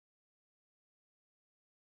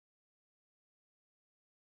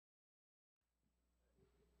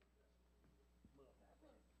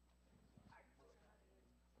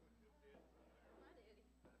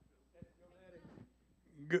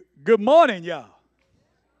Good morning, y'all.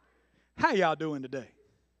 How y'all doing today?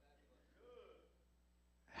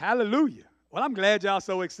 Hallelujah. Well, I'm glad y'all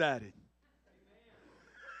so excited.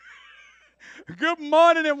 Good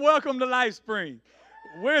morning and welcome to Life Spring.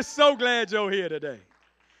 We're so glad you're here today.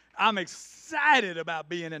 I'm excited about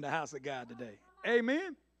being in the house of God today.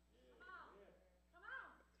 Amen.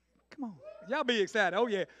 Come on. Y'all be excited. Oh,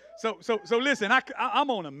 yeah. So listen, I'm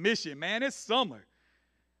on a mission, man. It's summer.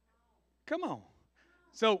 Come on.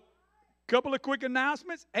 So, couple of quick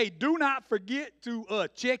announcements. Hey, do not forget to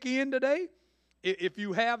check in today. If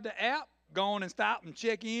you have the app, go on and stop and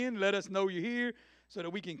check in. Let us know you're here so that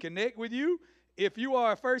we can connect with you. If you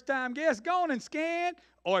are a first-time guest, go on and scan.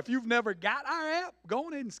 Or if you've never got our app, go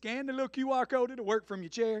on and scan the little QR code. It'll work from your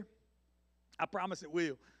chair. I promise it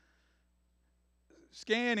will.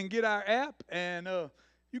 Scan and get our app, and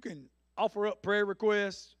you can offer up prayer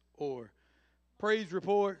requests or praise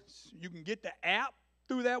reports. You can get the app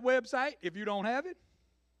through that website if you don't have it.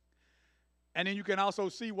 And then you can also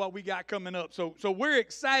see what we got coming up. So we're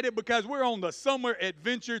excited because we're on the Summer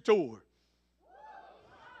Adventure Tour.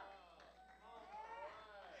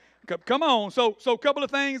 Come on. So a couple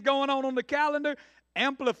of things going on the calendar.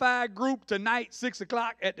 Amplified group tonight, 6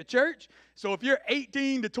 o'clock at the church. So if you're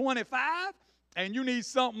 18 to 25 and you need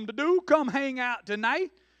something to do, come hang out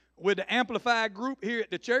tonight with the Amplified group here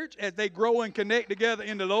at the church as they grow and connect together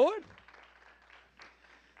in the Lord.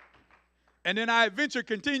 And then our adventure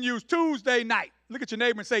continues Tuesday night. Look at your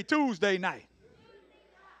neighbor and say Tuesday night.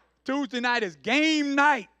 Tuesday night is game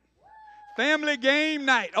night. Family game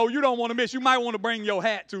night. Oh, you don't want to miss. You might want to bring your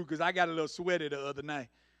hat too, because I got a little sweaty the other night.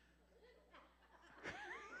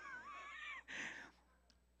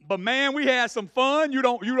 But man, we had some fun. You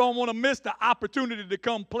don't want to miss the opportunity to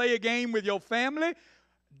come play a game with your family.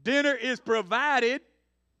 Dinner is provided.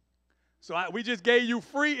 So we just gave you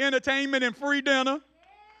free entertainment and free dinner.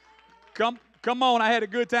 Come on, I had a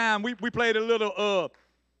good time. We played a little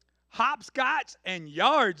hopscotch and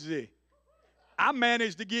Yahtzee. I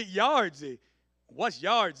managed to get Yahtzee. What's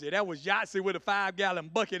Yahtzee? That was Yahtzee with a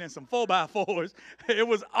 5-gallon bucket and some 4x4s. It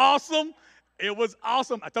was awesome. It was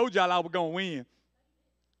awesome. I told y'all I was going to win.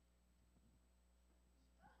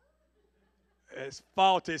 It's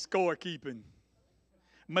faulty scorekeeping.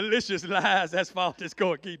 Malicious lies, that's faulty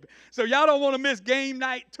scorekeeping. So y'all don't want to miss game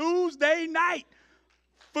night Tuesday night.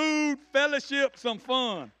 Food, fellowship, some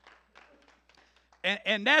fun.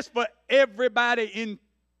 And that's for everybody in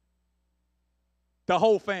the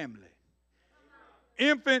whole family.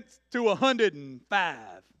 Infants to 105.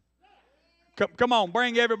 Come on,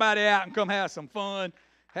 bring everybody out and come have some fun,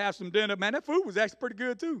 have some dinner. Man, that food was actually pretty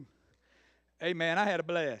good too. Hey, man, I had a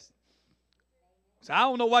blast. So I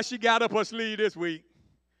don't know what she got up her sleeve this week.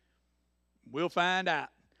 We'll find out.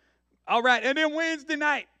 All right, and then Wednesday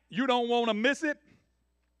night, you don't want to miss it.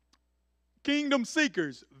 Kingdom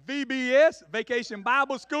Seekers, VBS, Vacation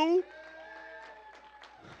Bible School.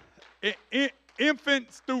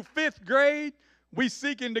 Infants through 5th grade, we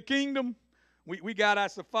seeking the kingdom. We got our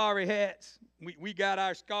safari hats. We got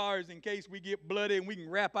our scars in case we get bloody and we can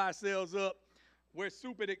wrap ourselves up. We're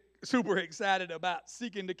super excited about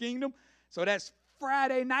seeking the kingdom. So that's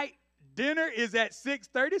Friday night. Dinner is at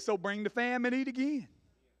 6:30, so bring the fam and eat again.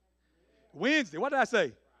 Wednesday, what did I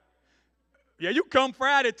say? Yeah, you come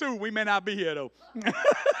Friday too. We may not be here though.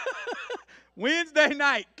 Wednesday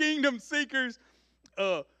night, Kingdom Seekers,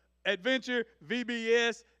 Adventure,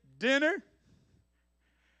 VBS, dinner,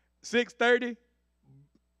 6:30.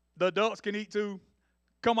 The adults can eat too.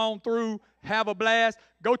 Come on through, have a blast.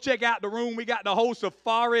 Go check out the room. We got the whole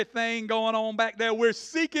safari thing going on back there. We're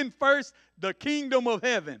seeking first the kingdom of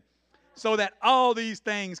heaven so that all these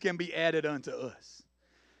things can be added unto us.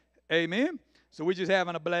 Amen. So we're just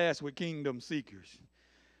having a blast with Kingdom Seekers.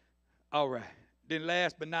 All right. Then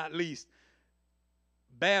last but not least,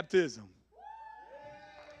 baptism.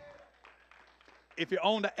 If you're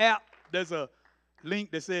on the app, there's a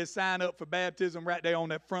link that says sign up for baptism right there on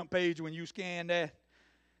that front page when you scan that.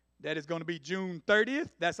 That is going to be June 30th.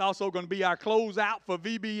 That's also going to be our closeout for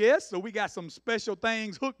VBS. So we got some special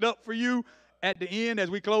things hooked up for you at the end as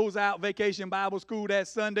we close out Vacation Bible School that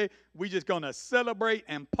Sunday. We're just going to celebrate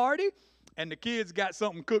and party. And the kids got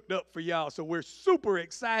something cooked up for y'all. So we're super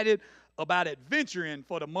excited about adventuring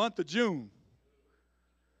for the month of June.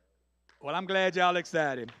 Well, I'm glad y'all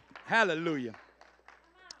excited. Hallelujah.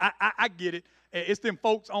 I get it. It's them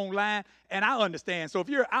folks online, and I understand. So if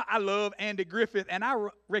I love Andy Griffith, and I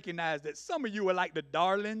recognize that some of you are like the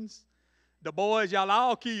darlings, the boys, y'all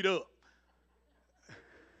all keyed up.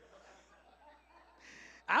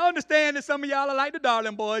 I understand that some of y'all are like the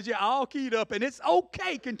darling boys. You're all keyed up, and it's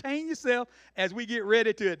okay. Contain yourself as we get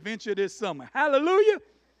ready to adventure this summer. Hallelujah.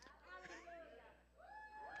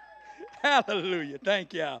 Hallelujah.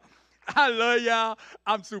 Thank y'all. I love y'all.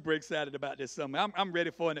 I'm super excited about this summer. I'm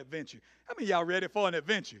ready for an adventure. How many of y'all ready for an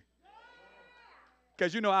adventure?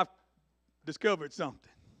 Because you know, I've discovered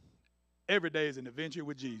something. Every day is an adventure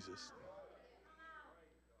with Jesus.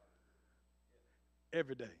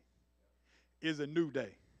 Every day is a new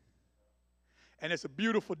day. And it's a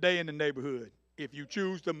beautiful day in the neighborhood if you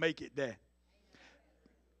choose to make it that.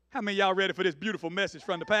 How many of y'all ready for this beautiful message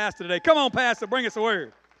from the pastor today? Come on, pastor, bring us a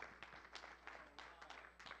word.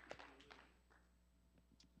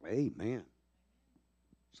 Amen.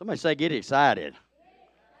 Somebody say, get excited.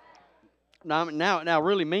 Now,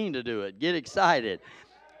 really mean to do it. Get excited.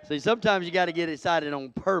 See, sometimes you got to get excited on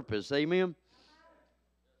purpose. Amen.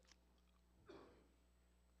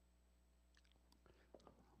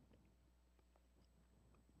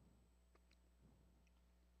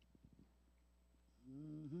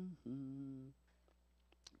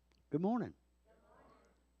 Good morning.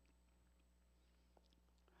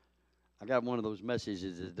 I got one of those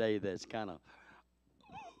messages today that's kind of,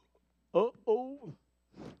 uh-oh.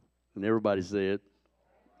 And everybody said,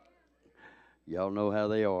 y'all know how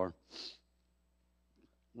they are.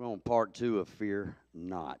 We're on part 2 of Fear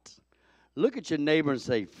Not. Look at your neighbor and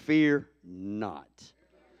say, fear not.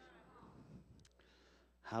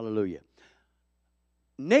 Hallelujah.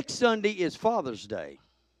 Next Sunday is Father's Day.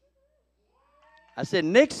 I said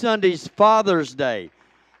next Sunday's Father's Day.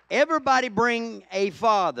 Everybody bring a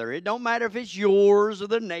father. It don't matter if it's yours or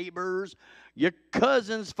the neighbor's, your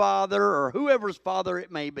cousin's father or whoever's father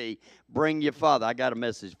it may be. Bring your father. I got a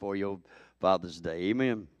message for you on Father's Day.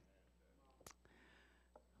 Amen.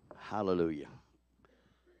 Hallelujah.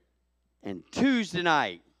 And Tuesday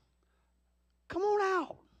night, come on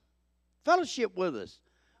out. Fellowship with us.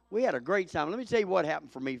 We had a great time. Let me tell you what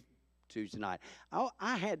happened for me Tuesday night.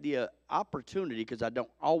 I had the opportunity, because I don't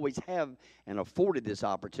always have and afforded this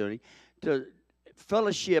opportunity, to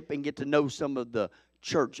fellowship and get to know some of the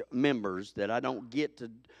church members that I don't get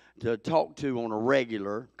to talk to on a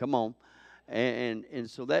regular. Come on. And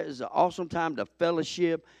so that is an awesome time to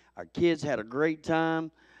fellowship. Our kids had a great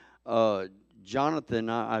time. Jonathan,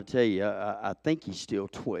 I tell you, I think he's still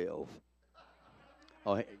 12.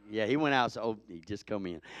 Oh, yeah, he went out. So, oh, he just come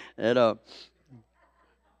in. And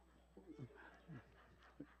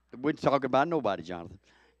we're talking about nobody, Jonathan.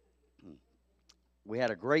 We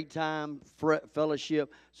had a great time,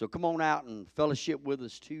 fellowship. So come on out and fellowship with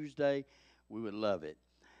us Tuesday. We would love it.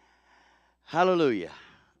 Hallelujah.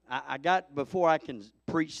 I got, before I can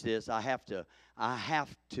preach this, I have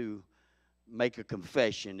to make a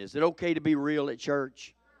confession. Is it okay to be real at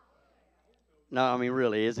church? No, I mean,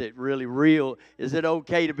 really, is it really real? Is it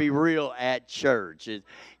okay to be real at church?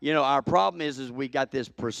 Our problem is we got this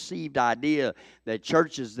perceived idea that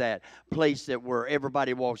church is that place that where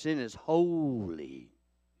everybody walks in is holy.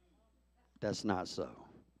 That's not so.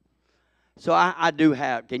 So I do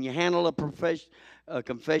have, can you handle a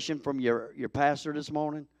confession from your pastor this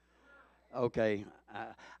morning? Okay.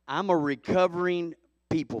 I'm a recovering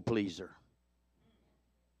people pleaser.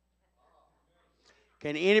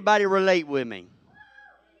 Can anybody relate with me?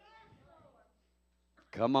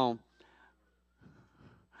 Come on.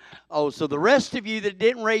 Oh, so the rest of you that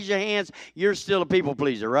didn't raise your hands, you're still a people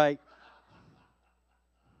pleaser, right?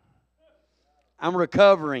 I'm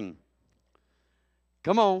recovering.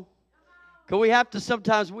 Come on. Because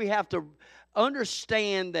sometimes we have to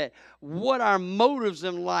understand that what our motives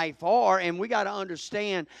in life are, and we got to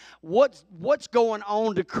understand what's going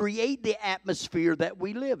on to create the atmosphere that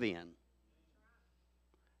we live in.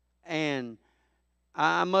 And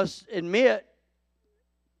I must admit,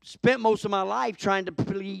 spent most of my life trying to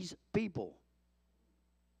please people.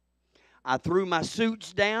 I threw my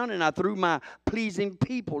suits down and I threw my pleasing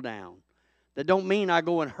people down. That don't mean I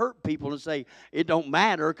go and hurt people and say it don't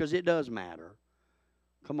matter, because it does matter.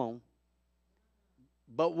 Come on.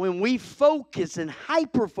 But when we focus and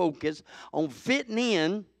hyper-focus on fitting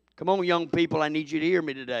in, come on, young people, I need you to hear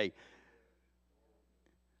me today.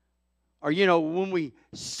 Or, when we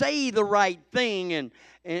say the right thing,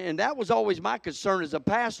 and that was always my concern as a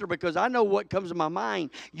pastor, because I know what comes to my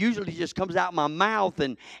mind usually just comes out my mouth,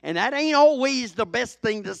 and that ain't always the best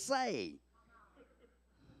thing to say.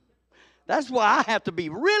 That's why I have to be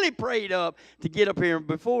really prayed up to get up here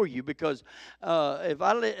before you, because if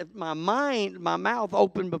my mouth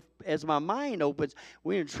open as my mind opens,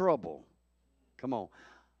 we're in trouble. Come on.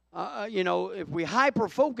 If we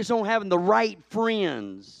hyper-focus on having the right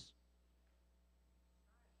friends.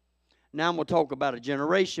 Now I'm going to talk about a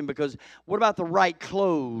generation, because what about the right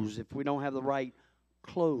clothes if we don't have the right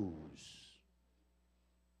clothes?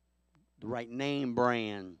 The right name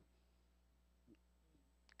brand.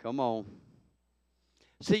 Come on.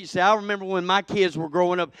 See, I remember when my kids were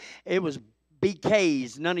growing up, it was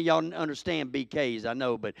BKs. None of y'all understand BKs, I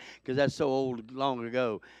know, but because that's so old, long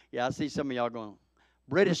ago. Yeah, I see some of y'all going,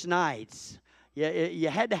 British Knights. Yeah, you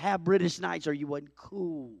had to have British Knights or you wasn't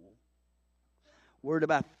cool. Worried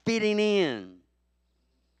about fitting in.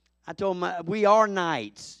 I told them, we are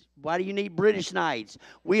Knights. Why do you need British Knights?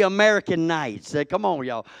 We American Knights. Come on,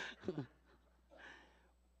 y'all.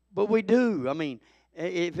 But we do. I mean,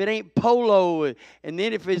 if it ain't polo, and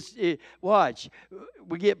then if it's, watch,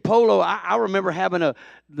 we get polo. I remember having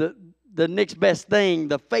the next best thing,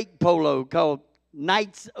 the fake polo called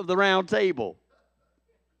Knights of the Round Table.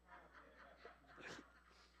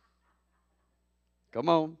 Come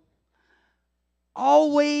on.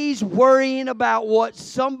 Always worrying about what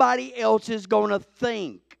somebody else is going to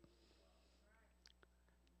think.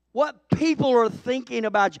 What people are thinking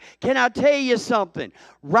about you. Can I tell you something?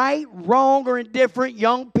 Right, wrong, or indifferent,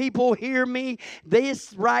 young people, hear me.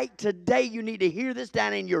 This right today, you need to hear this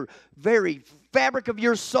down in your very fabric of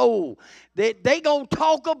your soul. That they going to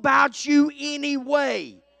talk about you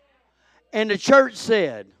anyway. And the church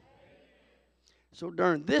said. So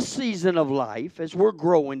during this season of life, as we're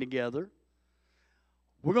growing together,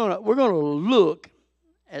 we're gonna look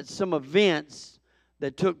at some events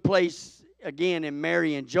that took place again in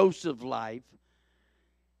Mary and Joseph's life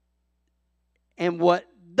and what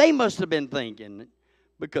they must have been thinking,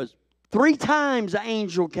 because 3 times the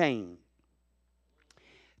angel came.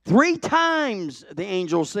 3 times the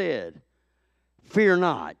angel said, fear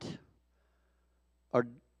not, or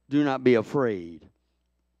do not be afraid,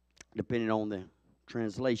 depending on the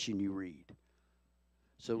translation you read.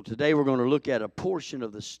 So today we're going to look at a portion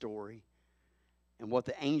of the story and what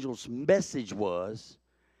the angel's message was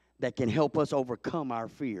that can help us overcome our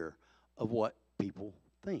fear of what people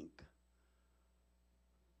think.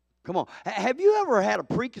 Come on. Have you ever had a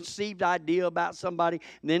preconceived idea about somebody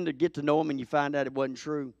and then to get to know them and you find out it wasn't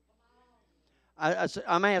true?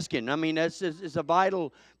 I'm asking. I mean, it's a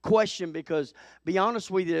vital question because, be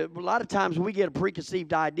honest with you, a lot of times we get a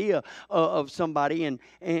preconceived idea of somebody and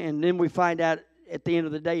then we find out at the end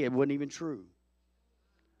of the day it wasn't even true.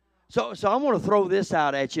 So I want to throw this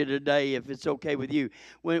out at you today, if it's okay with you.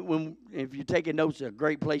 If you're taking notes, it's a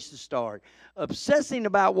great place to start. Obsessing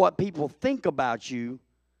about what people think about you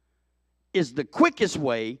is the quickest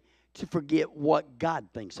way to forget what God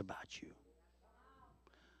thinks about you.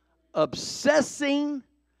 Obsessing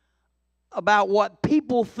about what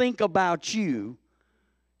people think about you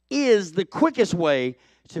is the quickest way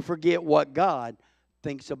to forget what God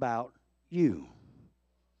thinks about you.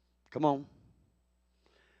 Come on.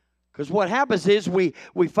 Because what happens is we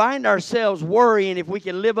find ourselves worrying if we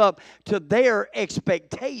can live up to their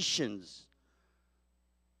expectations.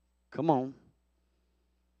 Come on.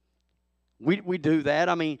 We do that.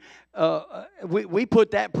 I mean, we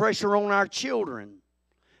put that pressure on our children.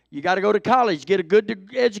 You got to go to college, get a good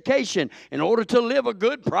education in order to live a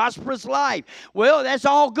good, prosperous life. Well, that's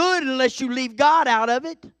all good unless you leave God out of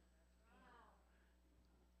it.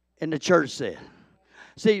 And the church said.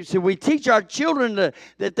 See, we teach our children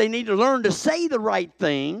that they need to learn to say the right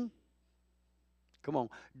thing. Come on.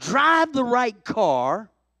 Drive the right car.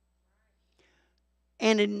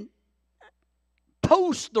 And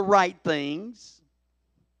post the right things.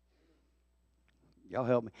 Y'all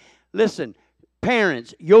help me. Listen,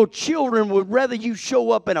 parents, your children would rather you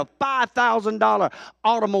show up in a $5,000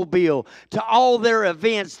 automobile to all their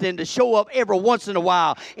events than to show up every once in a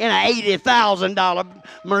while in an $80,000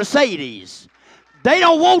 Mercedes. They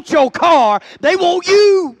don't want your car. They want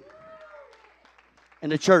you.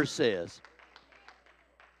 And the church says,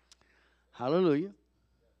 hallelujah.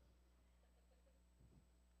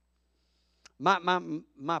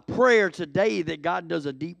 My prayer today that God does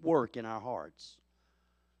a deep work in our hearts.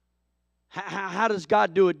 How does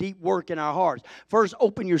God do a deep work in our hearts? First,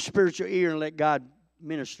 open your spiritual ear and let God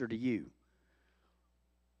minister to you.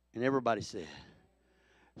 And everybody said.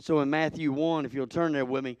 So in Matthew 1, if you'll turn there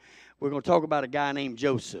with me, we're going to talk about a guy named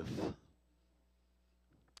Joseph.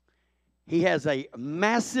 He has a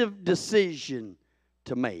massive decision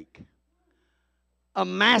to make. A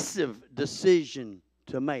massive decision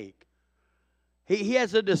to make. He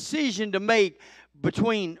has a decision to make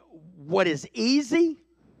between what is easy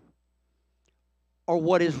or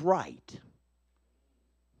what is right.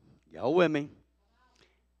 Y'all with me?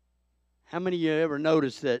 How many of you ever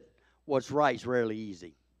noticed that what's right is rarely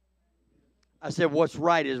easy? I said what's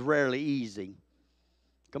right is rarely easy.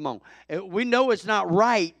 Come on. We know it's not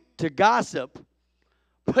right to gossip,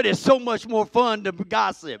 but it's so much more fun to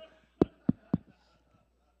gossip.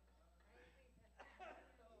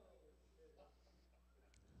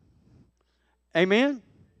 Amen?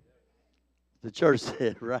 The church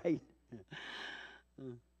said, right?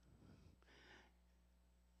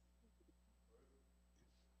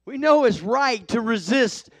 We know it's right to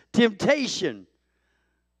resist temptation,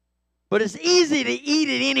 but it's easy to eat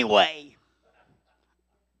it anyway.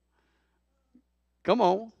 Come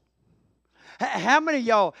on. How many of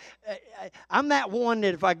y'all, I'm that one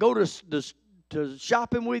that if I go to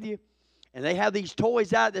shopping with you and they have these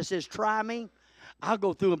toys out that says try me, I'll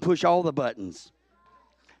go through and push all the buttons.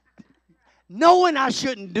 Knowing I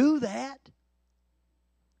shouldn't do that.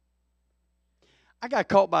 I got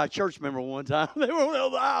caught by a church member one time. They were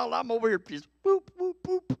on the aisle. I'm over here just boop, boop,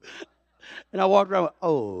 boop. And I walked around,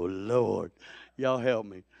 oh, Lord, y'all help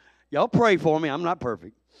me. Y'all pray for me. I'm not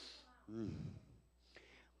perfect.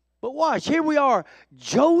 But watch, here we are.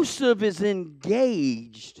 Joseph is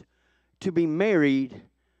engaged to be married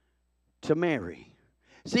to Mary.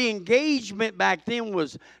 See, engagement back then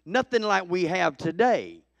was nothing like we have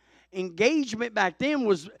today. Engagement back then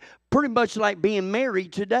was pretty much like being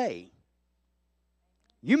married today.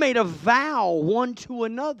 You made a vow one to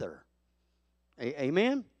another.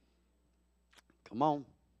 Amen? Come on.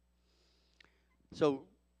 So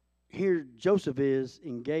here Joseph is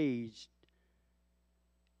engaged.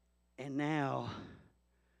 And now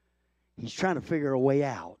he's trying to figure a way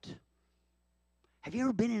out. Have you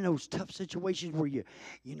ever been in those tough situations where you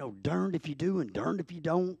know, darned if you do and darned if you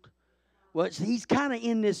don't? Well, he's kind of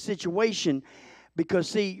in this situation because,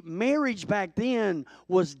 see, marriage back then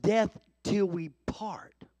was death till we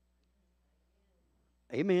part.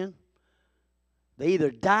 Amen. They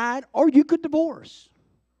either died or you could divorce.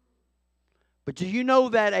 But do you know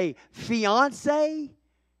that a fiance,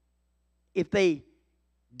 if they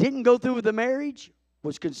didn't go through with the marriage,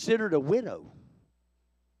 was considered a widow?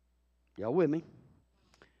 Y'all with me?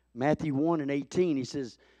 Matthew 1:18, he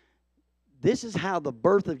says, this is how the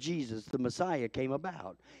birth of Jesus, the Messiah, came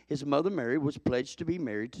about. His mother Mary was pledged to be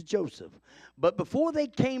married to Joseph. But before they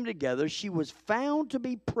came together, she was found to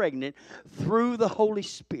be pregnant through the Holy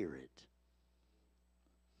Spirit.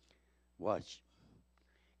 Watch.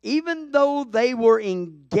 Even though they were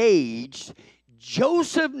engaged,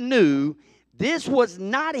 Joseph knew this was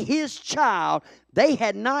not his child. They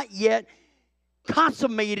had not yet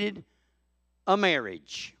consummated a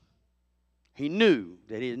marriage. He knew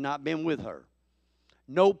that he had not been with her.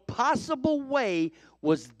 No possible way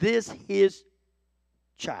was this his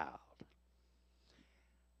child.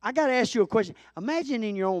 I got to ask you a question. Imagine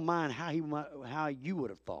in your own mind how you would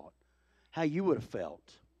have thought, how you would have felt,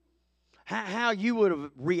 how you would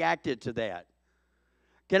have reacted to that.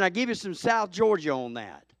 Can I give you some South Georgia on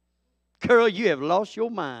that? Girl, you have lost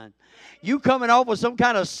your mind. You coming off with some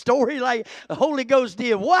kind of story like the Holy Ghost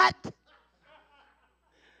did what?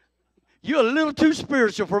 You're a little too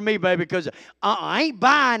spiritual for me, baby, because I ain't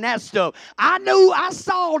buying that stuff. I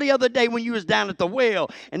saw the other day when you was down at the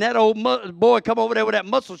well, and that old boy come over there with that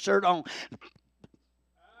muscle shirt on,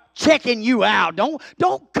 checking you out. Don't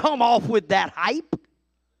come off with that hype.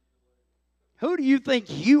 Who do you think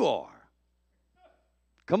you are?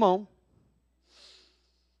 Come on.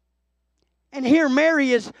 And here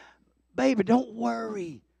Mary is, baby, don't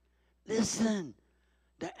worry. Listen.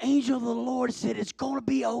 The angel of the Lord said it's going to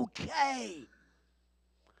be okay.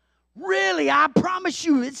 Really, I promise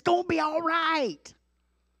you, it's going to be all right.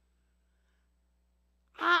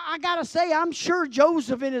 I got to say, I'm sure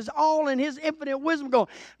Joseph in his infinite wisdom going,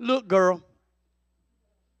 look, girl,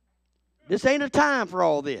 this ain't a time for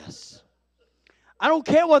all this. I don't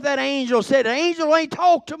care what that angel said. The angel ain't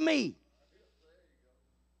talked to me.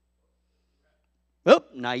 Oh,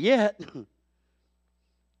 not yet.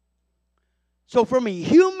 So from a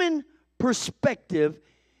human perspective,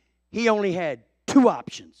 he only had two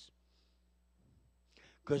options.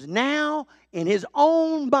 Because now, in his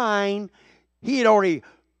own mind, he had already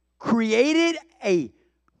created a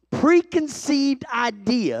preconceived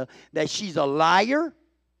idea that she's a liar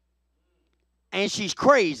and she's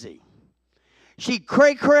crazy. She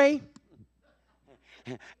cray-cray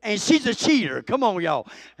and she's a cheater. Come on, y'all.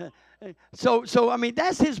 So I mean,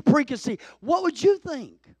 that's his preconceived. What would you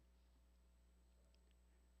think?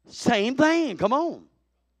 Same thing. Come on.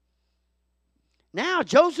 Now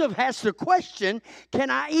Joseph has to question, can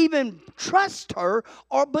I even trust her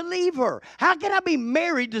or believe her? How can I be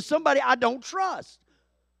married to somebody I don't trust?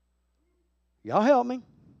 Y'all help me.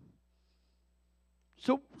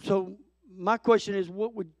 So my question is,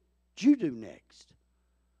 what would you do next?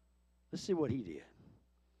 Let's see what he did.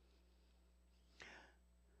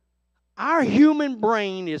 Our human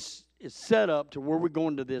brain is set up to where we're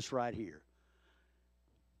going to this right here.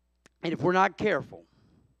 And if we're not careful,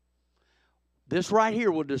 this right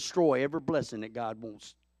here will destroy every blessing that God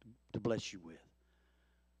wants to bless you with.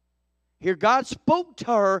 Here God spoke to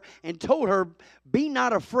her and told her, be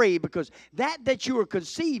not afraid, because that you are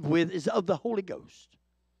conceived with is of the Holy Ghost.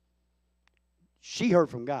 She heard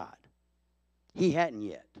from God. He hadn't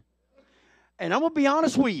yet. And I'm going to be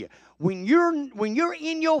honest with you. When you're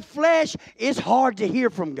in your flesh, it's hard to hear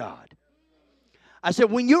from God. I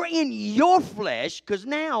said, when you're in your flesh, because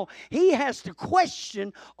now he has to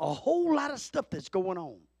question a whole lot of stuff that's going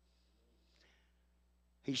on.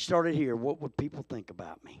 He started here, what would people think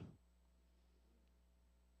about me?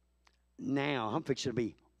 Now I'm fixing to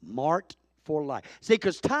be marked for life. See,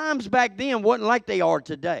 because times back then wasn't like they are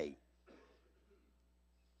today.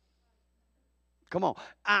 Come on.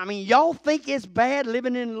 I mean, y'all think it's bad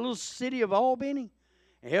living in the little city of Albany?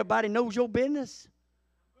 And everybody knows your business?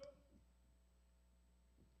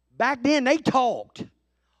 Back then, they talked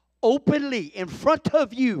openly in front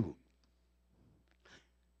of you.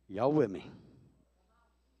 Y'all with me?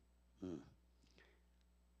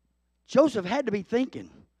 Joseph had to be thinking,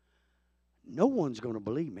 no one's going to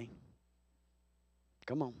believe me.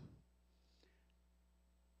 Come on.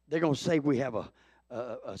 They're going to say we have a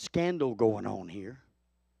scandal going on here.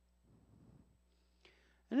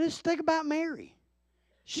 And just think about Mary.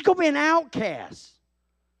 She's going to be an outcast.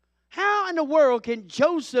 How in the world can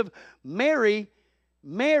Joseph marry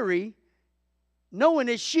Mary knowing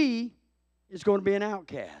that she is going to be an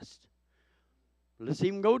outcast? Let's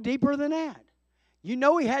even go deeper than that. You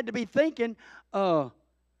know he had to be thinking, I'm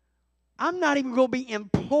not even going to be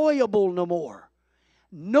employable no more.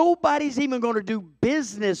 Nobody's even going to do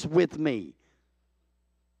business with me.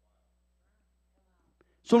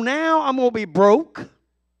 So now I'm going to be broke,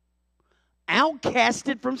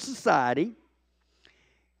 outcasted from society,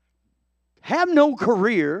 have no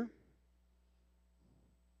career,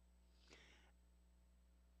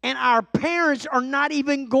 and our parents are not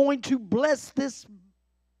even going to bless this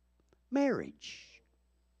marriage.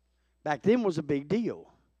 Back then was a big deal.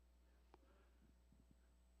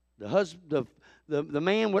 The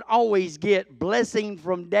man would always get blessing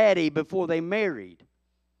from daddy before they married.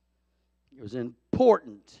 It was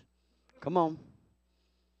important. Come on.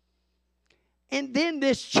 And then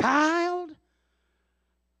this child,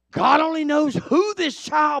 God only knows who this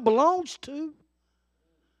child belongs to.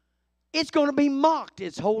 It's going to be mocked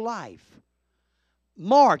its whole life.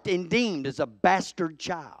 Marked and deemed as a bastard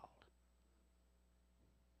child.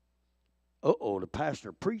 The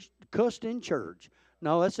pastor preached, cussed in church.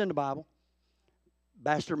 No, that's in the Bible.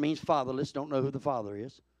 Bastard means fatherless. Don't know who the father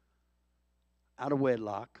is. Out of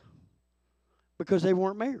wedlock. Because they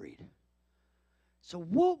weren't married. So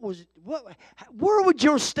where would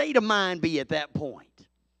your state of mind be at that point?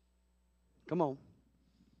 Come on.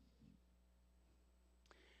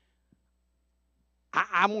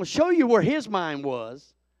 I'm going to show you where his mind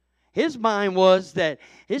was. His mind was that,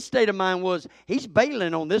 his state of mind was, he's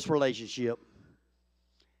bailing on this relationship.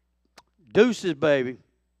 Deuces, baby.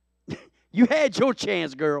 You had your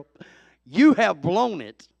chance, girl. You have blown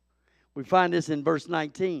it. We find this in verse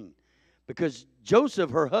 19. Because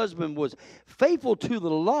Joseph, her husband, was faithful to the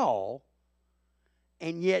law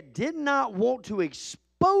and yet did not want to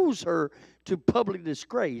expose her to public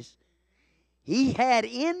disgrace. He had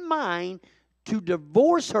in mind to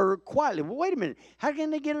divorce her quietly. Well, wait a minute. How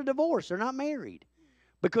can they get a divorce? They're not married.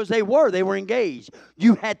 Because they were engaged.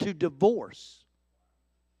 You had to divorce.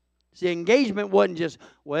 See, engagement wasn't just,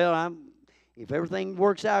 well, if everything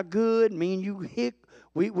works out good, me and you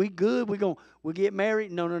we good, we'll get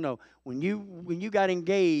married. No. When you got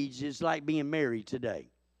engaged, it's like being married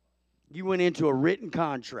today. You went into a written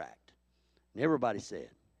contract. And everybody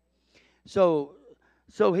said. So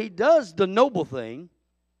he does the noble thing.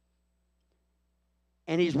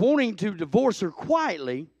 And he's wanting to divorce her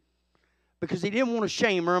quietly because he didn't want to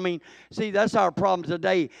shame her. I mean, see, that's our problem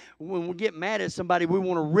today. When we get mad at somebody, we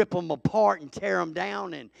want to rip them apart and tear them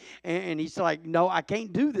down. And he's like, no, I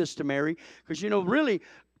can't do this to Mary. Because, really,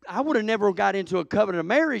 I would have never got into a covenant of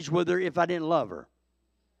marriage with her if I didn't love her.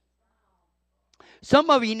 Some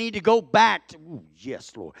of you need to go back to,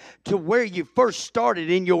 yes, Lord, to where you first started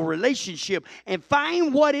in your relationship and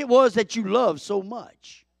find what it was that you loved so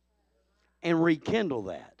much. And rekindle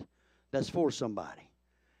that. That's for somebody.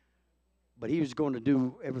 But he was going to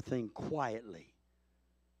do everything quietly.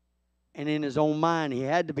 And in his own mind, he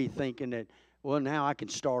had to be thinking that, well, now I can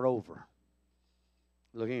start over.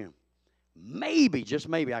 Look here. Maybe, just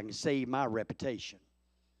maybe, I can save my reputation.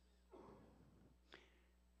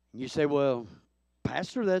 And you say, well,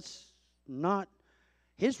 Pastor, that's not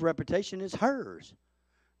his reputation, is hers.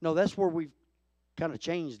 No, that's where we've kind of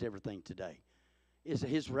changed everything today. Is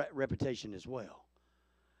his reputation as well.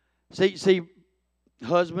 See,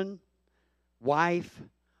 husband, wife,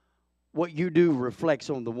 what you do reflects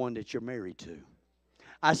on the one that you're married to.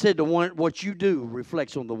 I said what you do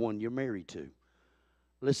reflects on the one you're married to.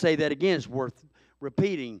 Let's say that again. It's worth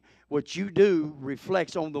repeating. What you do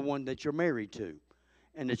reflects on the one that you're married to.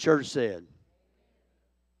 And the church said.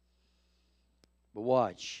 But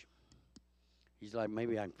watch. He's like,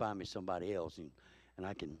 maybe I can find me somebody else and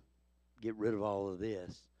I can get rid of all of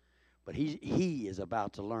this. But he is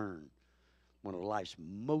about to learn one of life's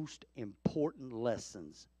most important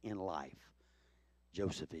lessons in life.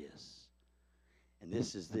 Joseph is. And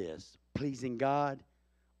this is this. Pleasing God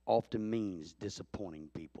often means disappointing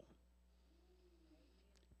people.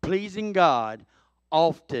 Pleasing God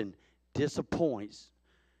often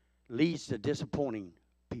leads to disappointing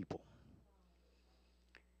people.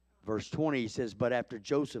 Verse 20 says, but after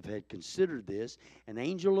Joseph had considered this, an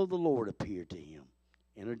angel of the Lord appeared to him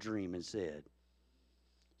in a dream and said,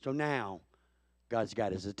 so now God's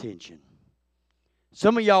got his attention.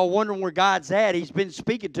 Some of y'all wondering where God's at. He's been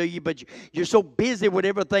speaking to you, but you're so busy with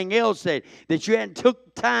everything else that you hadn't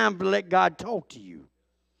took time to let God talk to you.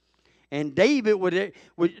 And David,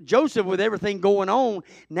 with Joseph, with everything going on,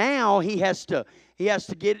 now he has to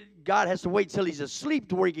God has to wait till he's asleep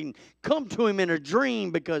to where he can come to him in a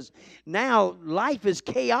dream, because now life is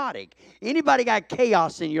chaotic. Anybody got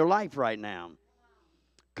chaos in your life right now?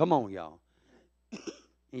 Come on, y'all.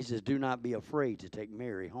 He says, do not be afraid to take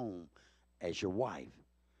Mary home as your wife,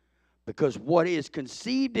 because what is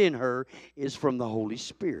conceived in her is from the Holy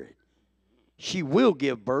Spirit. She will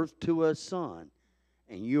give birth to a son,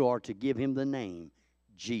 and you are to give him the name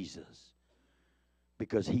Jesus,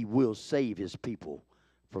 because he will save his people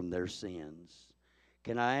from their sins.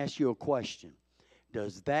 Can I ask you a question?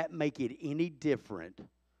 Does that make it any different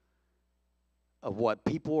of what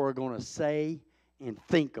people are going to say and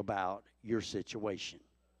think about your situation?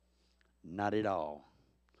 Not at all.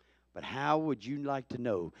 But how would you like to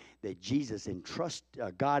know that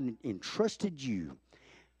God entrusted you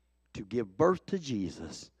to give birth to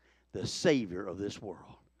Jesus, the Savior of this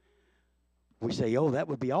world? We say, oh, that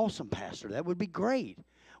would be awesome, Pastor. That would be great.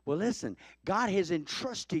 Well, listen, God has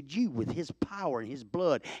entrusted you with his power and his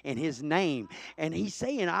blood and his name. And he's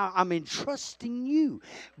saying, I'm entrusting you.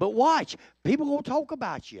 But watch, people will talk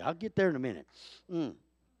about you. I'll get there in a minute.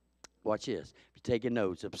 Watch this. If you're taking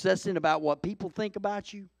notes, obsessing about what people think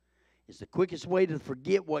about you is the quickest way to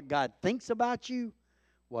forget what God thinks about you.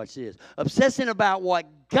 Watch this. Obsessing about what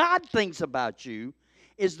God thinks about you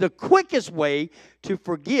is the quickest way to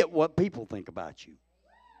forget what people think about you.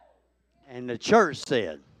 And the church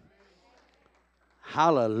said,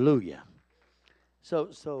 hallelujah.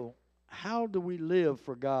 So how do we live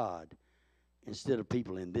for God instead of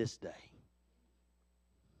people in this day?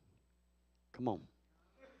 Come on.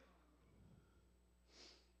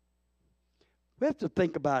 We have to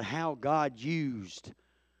think about how God used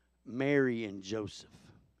Mary and Joseph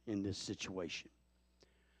in this situation.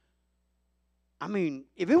 I mean,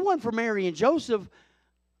 if it wasn't for Mary and Joseph,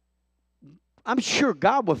 I'm sure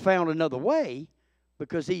God would have found another way,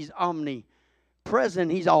 because he's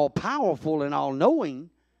omnipresent, he's all-powerful and all-knowing.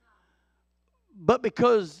 But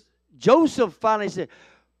because Joseph finally said,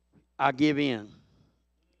 I give in.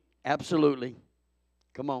 Absolutely.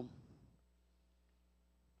 Come on.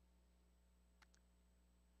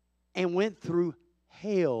 And went through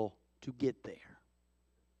hell to get there.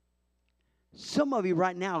 Some of you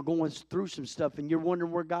right now are going through some stuff and you're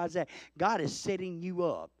wondering where God's at. God is setting you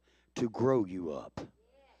up to grow you up.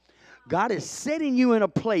 God is setting you in a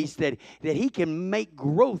place that he can make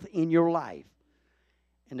growth in your life.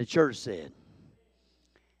 And the church said,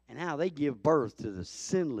 and how they give birth to the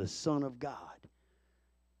sinless Son of God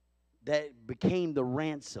that became the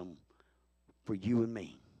ransom for you and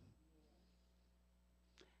me.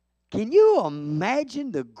 Can you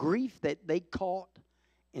imagine the grief that they caught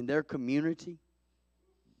in their community?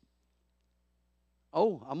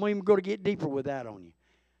 Oh, I'm even going to get deeper with that on you.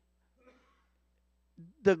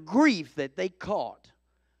 The grief that they caught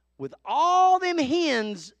with all them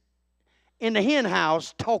hens in the hen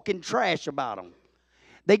house talking trash about them.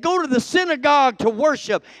 They go to the synagogue to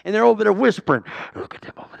worship, and they're over there whispering, look at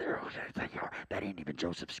them over there. That ain't even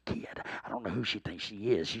Joseph's kid. I don't know who she thinks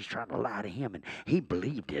she is. She's trying to lie to him, and he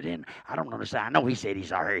believed it, and I don't understand. I know he said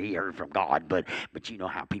he heard from God, but you know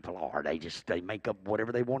how people are. They make up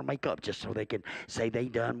whatever they want to make up just so they can say they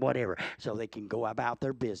done whatever, so they can go about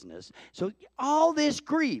their business. So all this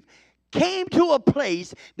grief came to a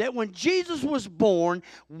place that when Jesus was born,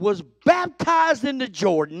 was baptized in the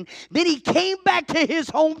Jordan, then he came back to his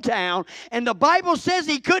hometown, and the Bible says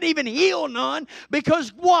he couldn't even heal none,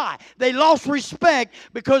 because why? They lost respect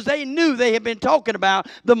because they knew they had been talking about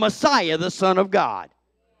the Messiah, the Son of God.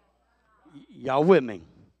 Y'all with me?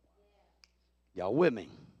 Y'all with me?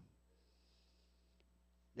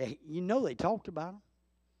 You know they talked about him.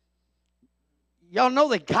 Y'all know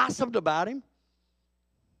they gossiped about him.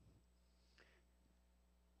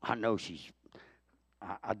 I know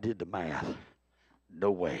I did the math. No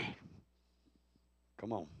way.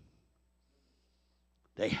 Come on.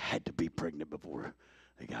 They had to be pregnant before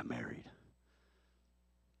they got married.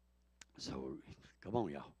 So, come on,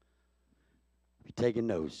 y'all. If you're taking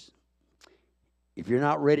notes, if you're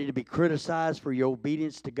not ready to be criticized for your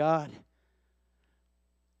obedience to God,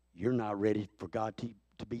 you're not ready for God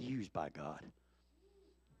to be used by God.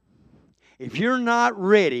 If you're not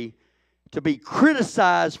ready to be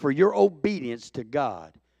criticized for your obedience to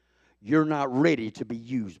God, you're not ready to be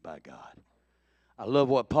used by God. I love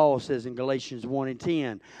what Paul says in Galatians 1 and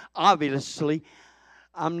 10. Obviously,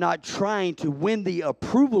 I'm not trying to win the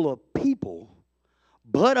approval of people,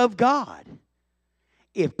 but of God.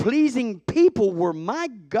 If pleasing people were my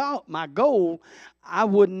goal, I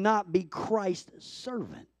would not be Christ's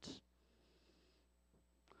servant.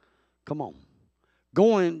 Come on.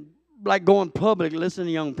 Going public, listen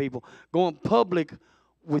to young people, going public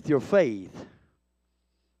with your faith.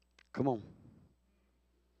 Come on.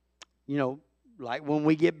 You know, like when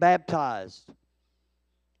we get baptized,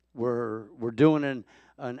 we're doing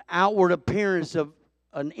an outward appearance of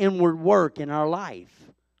an inward work in our life.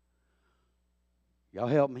 Y'all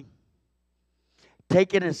help me?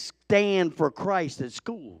 Taking a stand for Christ at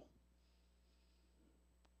school.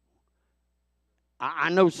 I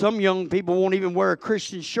know some young people won't even wear a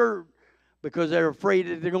Christian shirt because they're afraid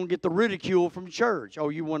that they're going to get the ridicule from church. Oh,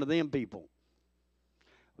 you one of them people.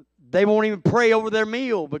 They won't even pray over their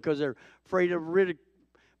meal because they're afraid of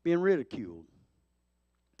being ridiculed.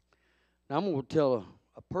 Now, I'm going to tell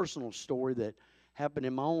a personal story that happened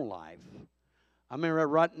in my own life. I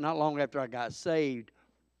remember not long after I got saved,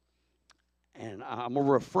 and I'm going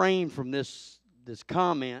to refrain from this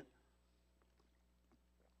comment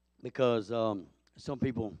because some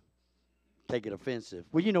people take it offensive.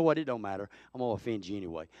 Well, you know what? It don't matter. I'm going to offend you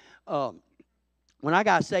anyway. When I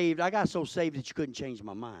got saved, I got so saved that you couldn't change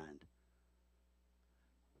my mind.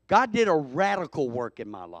 God did a radical work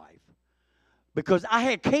in my life because I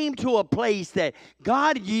had came to a place that,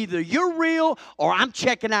 God, either you're real or I'm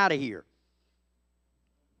checking out of here.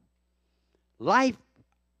 Life,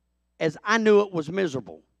 as I knew it, was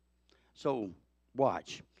miserable. So,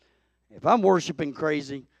 watch. If I'm worshiping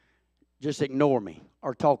crazy, just ignore me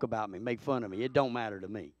or talk about me, make fun of me. It don't matter to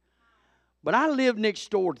me. But I lived next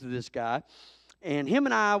door to this guy, and him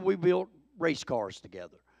and I, we built race cars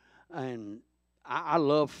together. And I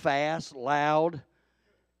love fast, loud,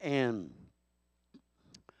 and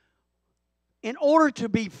in order to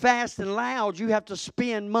be fast and loud, you have to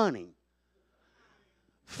spend money.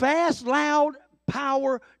 Fast, loud,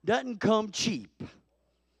 power doesn't come cheap.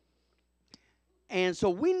 And so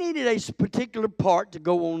we needed a particular part to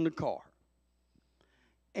go on the car.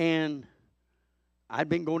 And I'd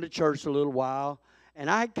been going to church a little while, and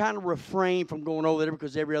I kind of refrained from going over there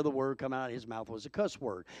because every other word coming out of his mouth was a cuss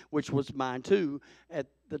word, which was mine too at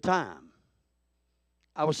the time.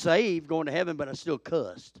 I was saved, going to heaven, but I still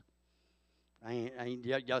cussed.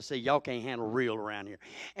 Y'all say y'all can't handle real around here.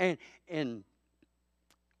 And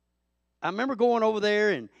I remember going over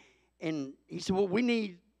there, and he said, well, we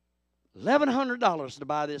need $1,100 to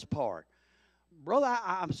buy this part. Brother,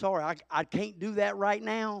 I'm sorry, I can't do that right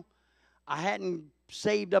now. I hadn't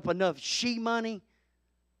saved up enough she money.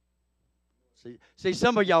 See,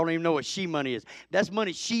 some of y'all don't even know what she money is. That's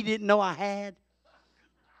money she didn't know I had.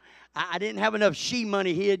 I didn't have enough she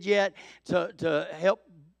money hid yet to help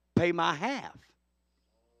pay my half.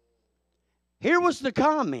 Here was the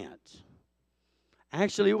comment.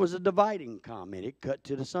 Actually, it was a dividing comment. It cut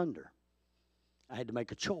to the sunder. I had to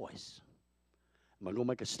make a choice. Am I going to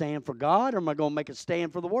make a stand for God, or am I going to make a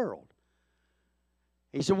stand for the world?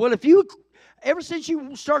 He said, well, ever since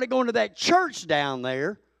you started going to that church down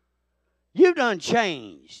there, you've done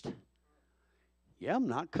changed. Yeah, I'm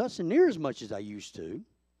not cussing near as much as I used to.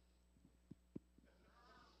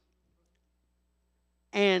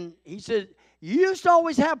 And he said, you used to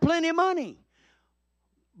always have plenty of money.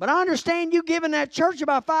 But I understand you giving that church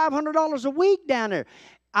about $500 a week down there.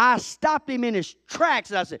 I stopped him in his tracks,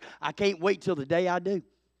 and I said, I can't wait till the day I do.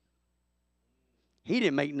 He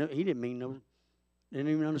didn't even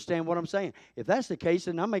understand what I'm saying. If that's the case,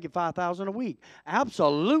 then I'm making $5,000 a week.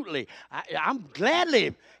 Absolutely. I'm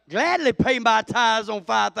gladly pay my tithes on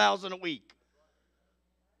 $5,000 a week.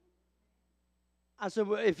 I said,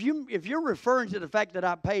 well, if you're referring to the fact that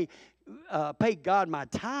I pay God my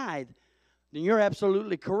tithe, then you're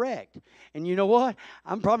absolutely correct. And you know what?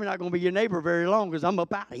 I'm probably not going to be your neighbor very long because I'm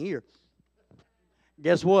up out of here.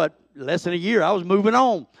 Guess what? Less than a year, I was moving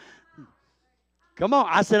on. Come on.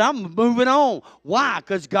 I said, I'm moving on. Why?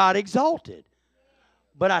 Because God exalted.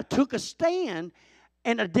 But I took a stand,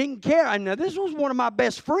 and I didn't care. And now, this was one of my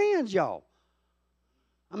best friends, y'all.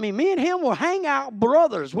 I mean, me and him were hangout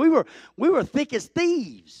brothers. We were thick as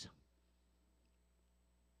thieves.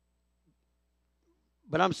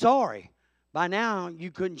 But I'm sorry. By now,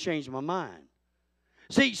 you couldn't change my mind.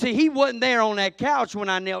 See, he wasn't there on that couch when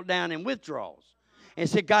I knelt down in withdrawals and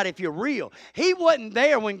said, God, if you're real. He wasn't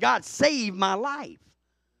there when God saved my life.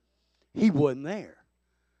 He wasn't there.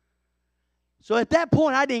 So at that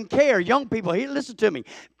point, I didn't care. Young people, here, listen to me.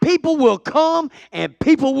 People will come and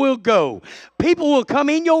people will go. People will come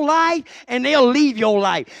in your life and they'll leave your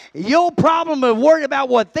life. Your problem of worrying about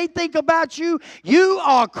what they think about you, you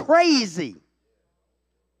are crazy.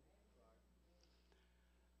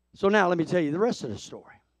 So now let me tell you the rest of the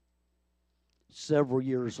story. Several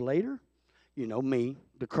years later, you know me,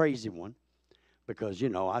 the crazy one. Because, you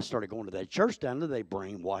know, I started going to that church down there. They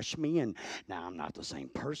brainwashed me, and now I'm not the same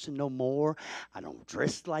person no more. I don't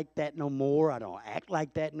dress like that no more. I don't act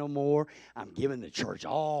like that no more. I'm giving the church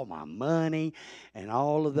all my money and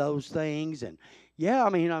all of those things. And, yeah, I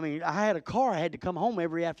mean, I had a car. I had to come home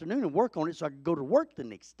every afternoon and work on it so I could go to work the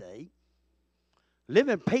next day.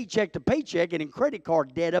 Living paycheck to paycheck and in credit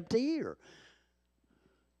card debt up to here.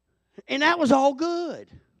 And that was all good.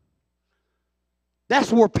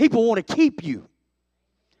 That's where people want to keep you.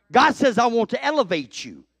 God says, I want to elevate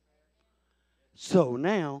you. So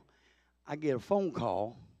now, I get a phone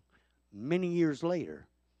call many years later.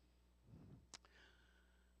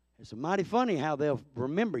 It's mighty funny how they'll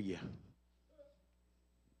remember you.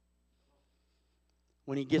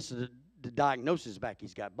 When he gets the diagnosis back,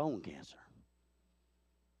 he's got bone cancer.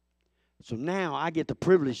 So now, I get the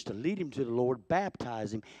privilege to lead him to the Lord,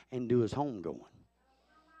 baptize him, and do his homegoing.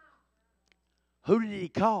 Who did he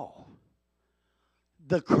call?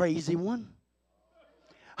 The crazy one.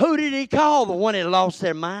 Who did he call? The one that lost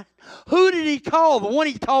their mind. Who did he call? The one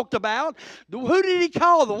he talked about. Who did he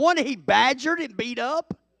call? The one that he badgered and beat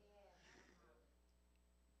up.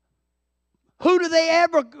 When do they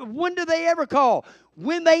ever call?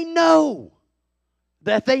 When they know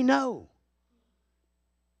that they know.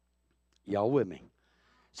 Y'all with me?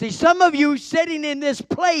 See, some of you sitting in this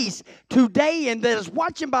place today and that is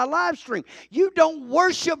watching by live stream, you don't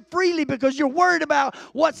worship freely because you're worried about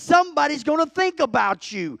what somebody's going to think about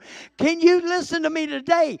you. Can you listen to me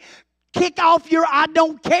today? Kick off your I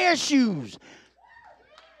don't care shoes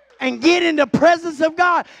and get in the presence of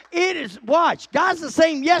God. It is, watch, God's the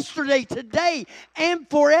same yesterday, today, and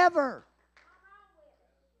forever.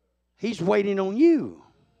 He's waiting on you.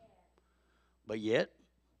 But yet,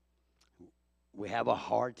 we have a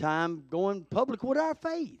hard time going public with our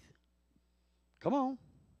faith. Come on.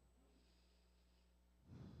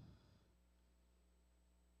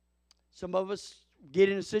 Some of us get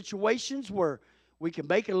into situations where we can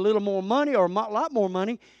make a little more money or a lot more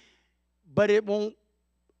money, but it won't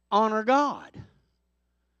honor God.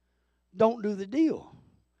 Don't do the deal.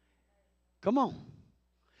 Come on.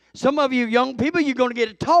 Some of you young people, you're going to get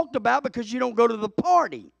it talked about because you don't go to the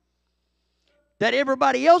party that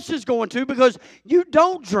everybody else is going to, because you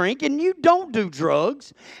don't drink and you don't do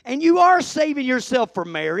drugs and you are saving yourself for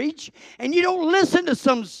marriage and you don't listen to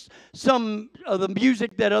some of the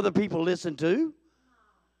music that other people listen to.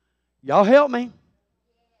 Y'all help me.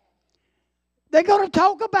 They're going to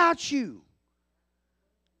talk about you.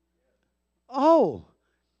 Oh,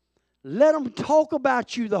 let them talk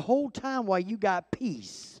about you the whole time while you got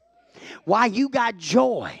peace, while you got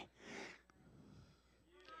joy.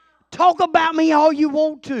 Talk about me all you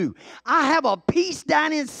want to. I have a peace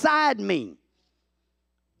down inside me.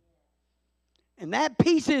 And that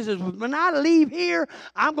peace is when I leave here,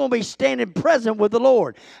 I'm going to be standing present with the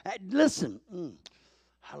Lord. Listen,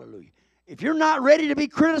 hallelujah. If you're not ready to be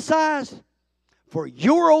criticized for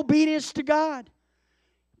your obedience to God,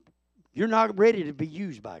 you're not ready to be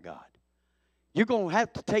used by God. You're going to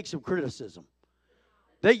have to take some criticism.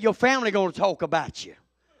 That your family going to talk about you.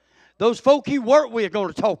 Those folk you work with are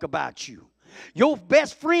going to talk about you. Your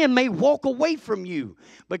best friend may walk away from you.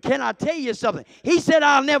 But can I tell you something? He said,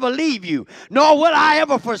 I'll never leave you, nor will I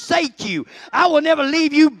ever forsake you. I will never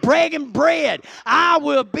leave you begging bread. I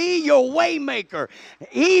will be your way maker.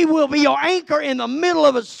 He will be your anchor in the middle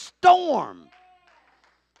of a storm.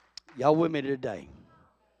 Y'all with me today?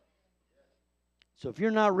 So if you're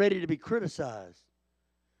not ready to be criticized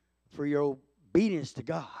for your obedience to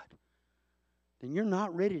God, then you're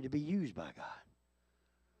not ready to be used by God.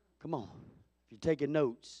 Come on. If you're taking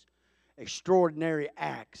notes, extraordinary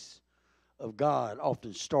acts of God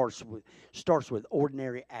often starts with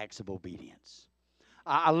ordinary acts of obedience.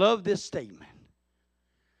 I love this statement.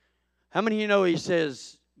 How many of you know he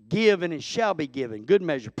says, give and it shall be given. Good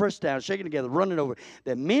measure, pressed down, shaken together, running over,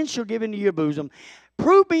 that men shall give into your bosom.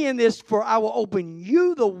 Prove me in this, for I will open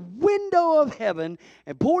you the window of heaven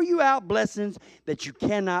and pour you out blessings that you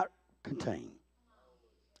cannot contain.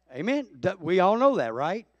 Amen? We all know that,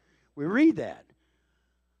 right? We read that.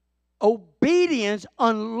 Obedience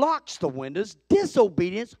unlocks the windows.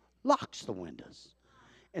 Disobedience locks the windows.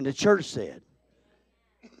 And the church said,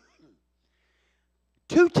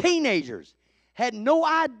 2 teenagers had no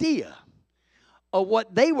idea of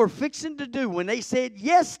what they were fixing to do when they said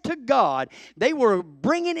yes to God. They were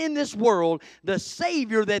bringing in this world the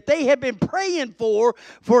Savior that they had been praying for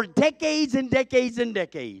decades and decades and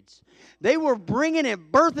decades. They were bringing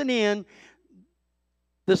and birthing in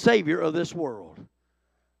the Savior of this world.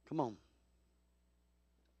 Come on.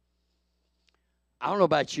 I don't know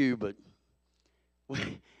about you, but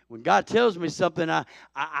when God tells me something, I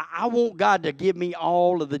want God to give me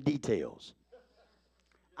all of the details.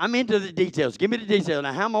 I'm into the details. Give me the details.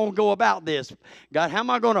 Now, how am I going to go about this? God, how am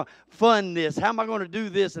I going to fund this? How am I going to do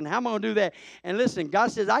this? And how am I going to do that? And listen,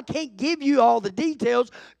 God says, I can't give you all the details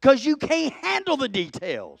because you can't handle the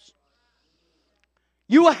details.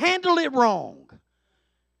 You will handle it wrong.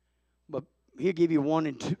 But he'll give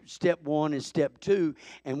you step 1 and step 2,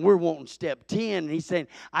 and we're wanting step 10. And he's saying,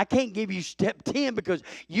 I can't give you step 10 because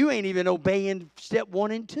you ain't even obeying step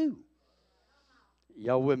 1 and 2.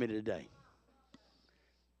 Y'all with me today?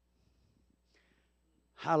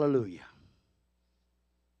 Hallelujah.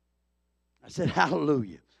 I said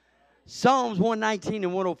hallelujah. Psalms 119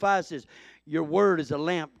 and 105 says, your word is a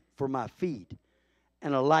lamp for my feet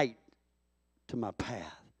and a light to my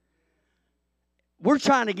path. We're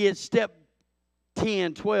trying to get step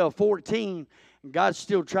 10, 12, 14, and God's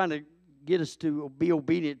still trying to get us to be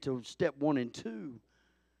obedient to step 1 and 2.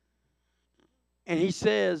 And he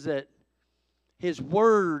says that his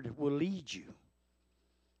word will lead you.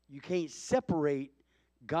 You can't separate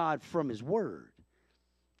God from his word.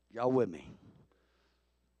 Y'all with me?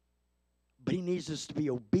 But he needs us to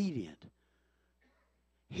be obedient.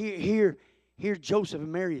 Here Joseph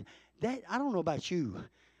and Mary. That, I don't know about you,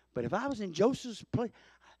 but if I was in Joseph's place,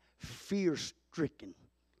 fear-stricken,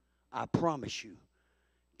 I promise you.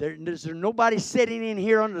 There's nobody sitting in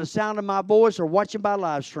here under the sound of my voice or watching by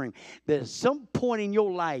live stream that at some point in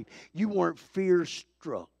your life you weren't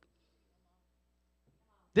fear-struck.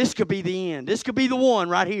 This could be the end. This could be the one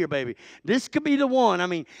right here, baby. This could be the one. I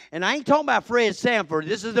mean, and I ain't talking about Fred Sanford.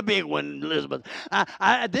 This is the big one, Elizabeth.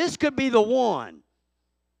 This could be the one.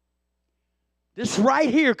 This right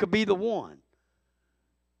here could be the one.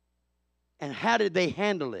 And how did they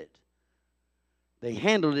handle it? They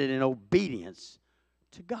handled it in obedience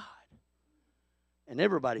to God. And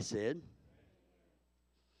everybody said,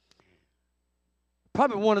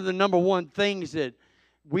 probably one of the number one things that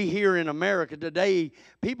we hear in America today,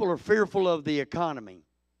 people are fearful of the economy.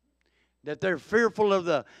 That they're fearful of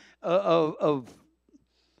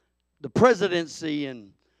the presidency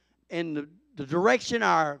and the direction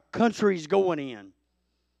our country's going in.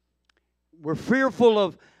 We're fearful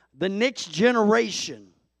of the next generation.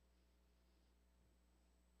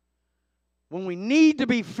 When we need to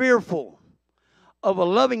be fearful of a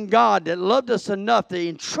loving God that loved us enough to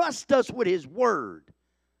entrust us with his word.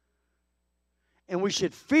 And we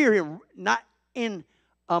should fear him, not in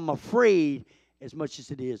I'm afraid as much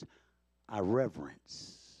as it is I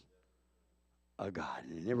reverence a God.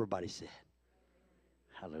 And everybody said,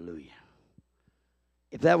 hallelujah.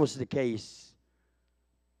 If that was the case,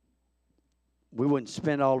 we wouldn't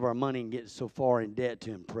spend all of our money and get so far in debt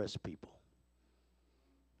to impress people.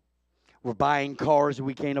 We're buying cars that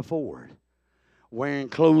we can't afford. Wearing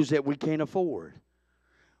clothes that we can't afford.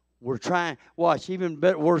 We're trying, watch, even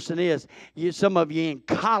worse than this, some of you in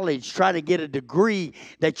college trying to get a degree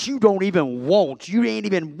that you don't even want. You ain't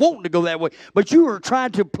even wanting to go that way, but you are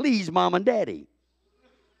trying to please mom and daddy.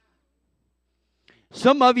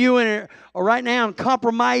 Some of you are right now in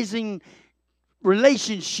compromising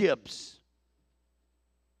relationships.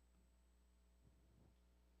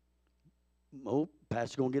 Oh,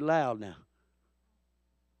 Pastor's going to get loud now.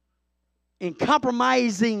 In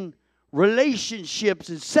compromising relationships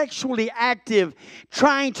and sexually active,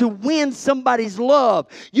 trying to win somebody's love.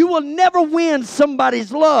 You will never win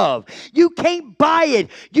somebody's love. You can't buy it.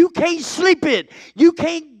 You can't sleep it. You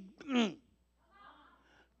can't.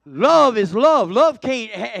 Love is love. Love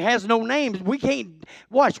has no names. We can't,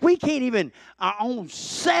 watch, we can't even, our own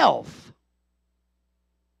self.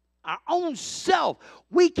 Our own self.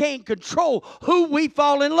 We can't control who we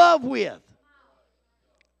fall in love with.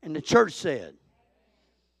 And the church said.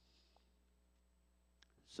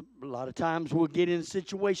 A lot of times we'll get in a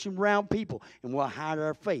situation around people and we'll hide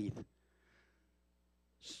our faith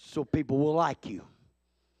so people will like you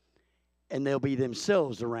and they'll be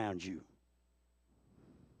themselves around you.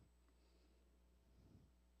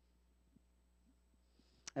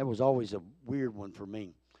 That was always a weird one for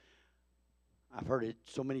me. I've heard it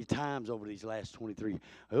so many times over these last 23.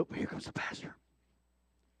 Oh, here comes the pastor.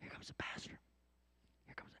 Here comes the pastor.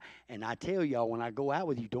 Here comes. And I tell y'all, when I go out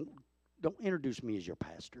with you, don't introduce me as your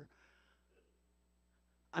pastor.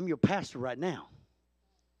 I'm your pastor right now.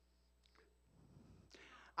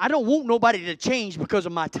 I don't want nobody to change because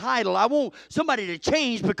of my title. I want somebody to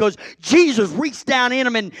change because Jesus reached down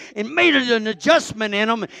in them and made an adjustment in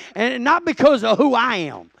them, and not because of who I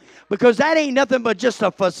am. Because that ain't nothing but just a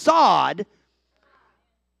facade.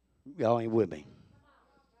 Y'all ain't with me.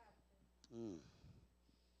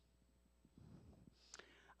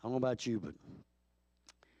 I don't know about you, but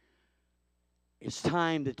it's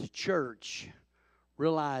time that the church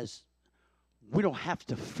realize we don't have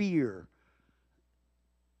to fear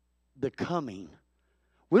the coming.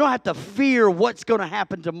 We don't have to fear what's going to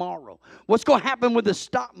happen tomorrow. What's going to happen with the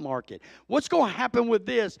stock market? What's going to happen with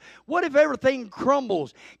this? What if everything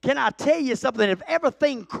crumbles? Can I tell you something? If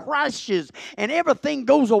everything crashes and everything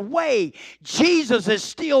goes away, Jesus is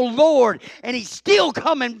still Lord, and He's still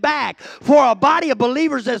coming back for a body of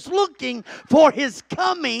believers that's looking for His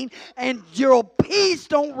coming, and your peace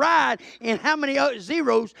don't ride in how many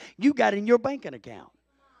zeros you got in your banking account.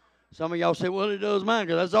 Some of y'all say, well, it does mine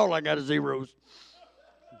because that's all I got is zeros.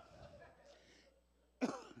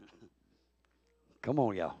 Come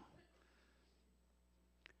on, y'all.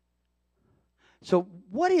 So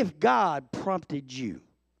what if God prompted you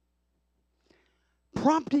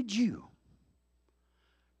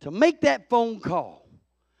to make that phone call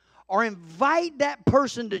or invite that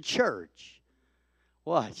person to church?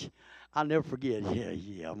 Watch. I'll never forget.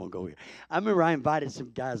 Yeah, I'm going to go here. I remember I invited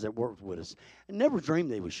some guys that worked with us. I never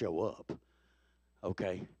dreamed they would show up.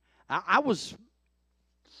 Okay? I wasn't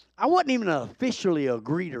even officially a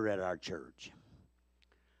greeter at our church.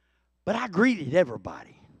 But I greeted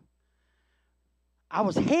everybody. I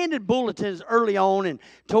was handed bulletins early on and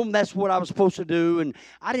told them that's what I was supposed to do. And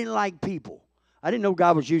I didn't like people. I didn't know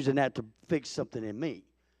God was using that to fix something in me.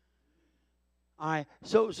 All right,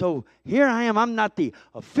 so here I am. I'm not the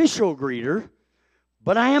official greeter,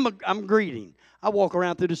 but I'm greeting. I walk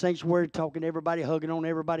around through the sanctuary talking to everybody, hugging on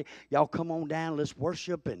everybody. Y'all come on down, let's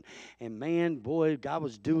worship. And man, boy, God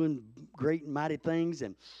was doing great and mighty things.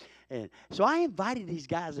 And so I invited these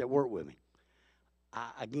guys that work with me.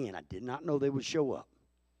 I did not know they would show up.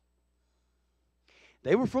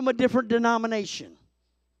 They were from a different denomination.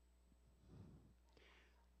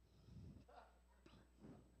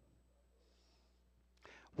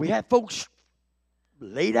 We had folks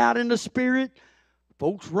laid out in the spirit,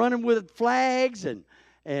 folks running with flags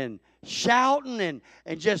and shouting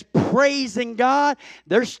and just praising God.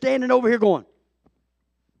 They're standing over here going.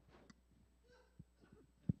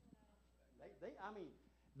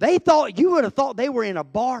 They thought, you would have thought they were in a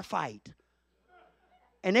bar fight.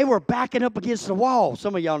 And they were backing up against the wall.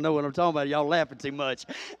 Some of y'all know what I'm talking about. Y'all laughing too much.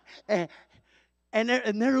 And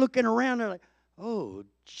they're looking around. They're like, oh,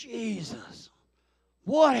 Jesus.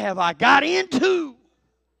 What have I got into?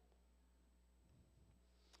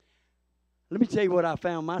 Let me tell you what I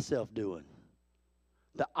found myself doing.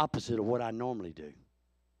 The opposite of what I normally do.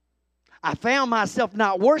 I found myself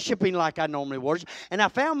not worshiping like I normally worship. And I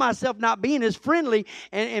found myself not being as friendly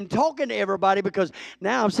and talking to everybody, because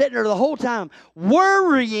now I'm sitting there the whole time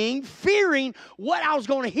worrying, fearing what I was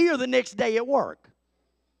going to hear the next day at work.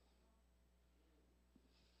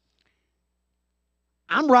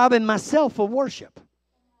 I'm robbing myself of worship.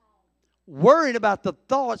 Worried about the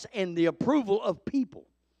thoughts and the approval of people.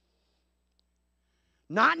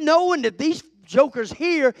 Not knowing that these jokers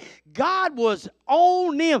here, God was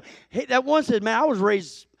on them. That one said, man, I was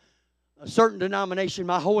raised a certain denomination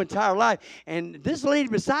my whole entire life, and this lady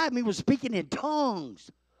beside me was speaking in tongues.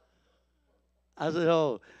 I said,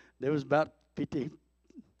 oh, there was about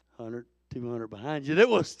 1,500, 200 behind you. They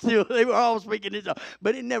were all speaking in tongues.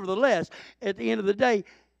 But nevertheless, at the end of the day,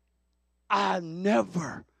 I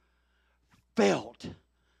never felt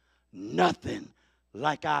nothing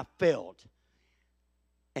like I felt.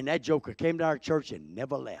 And that joker came to our church and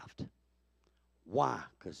never left. Why?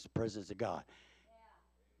 Because the presence of God.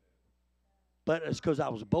 But it's because I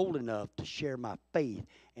was bold enough to share my faith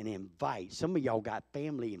and invite. Some of y'all got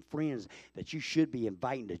family and friends that you should be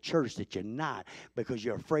inviting to church that you're not, because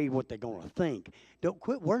you're afraid what they're going to think. Don't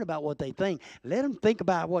quit worrying about what they think. Let them think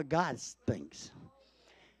about what God thinks.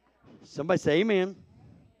 Somebody say amen.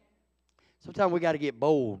 Sometimes we got to get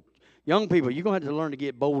bold. Young people, you're going to have to learn to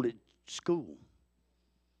get bold at school.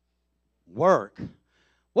 Work.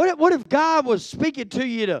 What if God was speaking to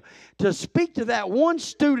you to speak to that one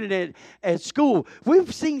student at school?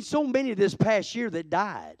 We've seen so many this past year that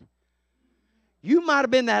died. You might have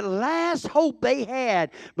been that last hope they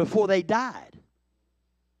had before they died.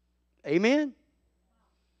 Amen?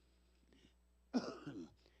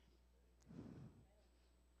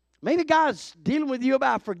 Maybe God's dealing with you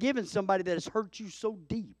about forgiving somebody that has hurt you so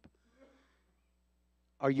deep.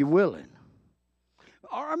 Are you willing?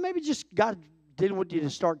 Or maybe just God dealing with you to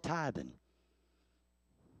start tithing.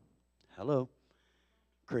 Hello?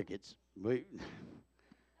 Crickets. Wait.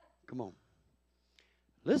 Come on.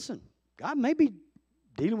 Listen, God may be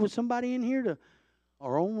dealing with somebody in here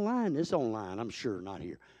or online. It's online, I'm sure, not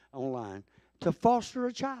here. Online. To foster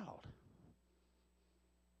a child.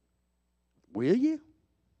 Will you?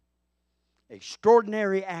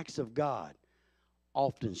 Extraordinary acts of God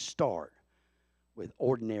often start with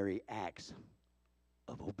ordinary acts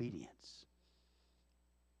of obedience.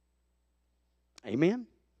 Amen?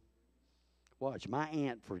 Watch, my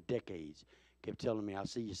aunt for decades kept telling me, I'll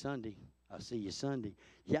see you Sunday. I'll see you Sunday.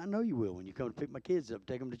 Yeah, I know you will when you come to pick my kids up,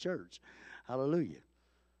 take them to church. Hallelujah.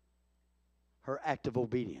 Her act of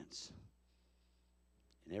obedience.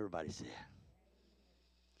 And everybody said.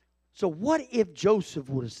 So what if Joseph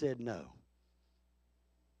would have said no?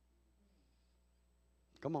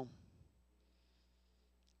 Come on.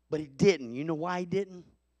 But he didn't. You know why he didn't?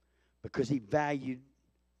 Because he valued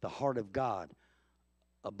the heart of God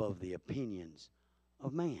above the opinions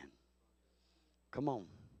of man. Come on.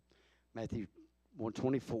 Matthew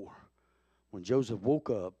 1:24. When Joseph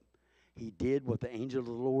woke up, he did what the angel of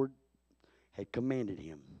the Lord had commanded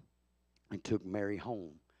him and took Mary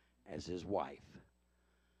home as his wife.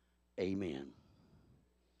 Amen.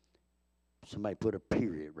 Somebody put a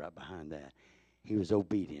period right behind that. He was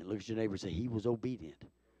obedient. Look at your neighbor and say, he was obedient.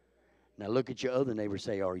 Now look at your other neighbor and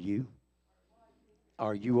say, are you?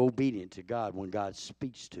 Are you obedient to God when God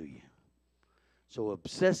speaks to you? So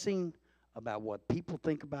obsessing about what people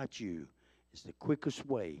think about you is the quickest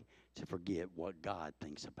way to forget what God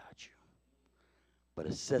thinks about you. But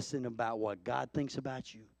obsessing about what God thinks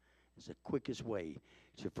about you is the quickest way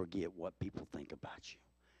to forget what people think about you.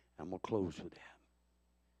 I'm going to close with that.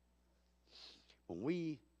 When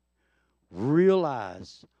we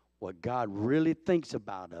realize what God really thinks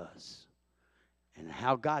about us and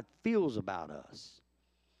how God feels about us,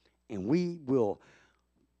 and we will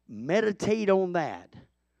meditate on that,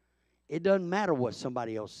 it doesn't matter what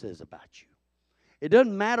somebody else says about you. It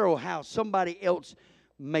doesn't matter how somebody else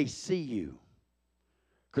may see you.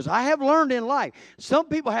 Because I have learned in life, some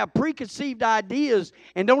people have preconceived ideas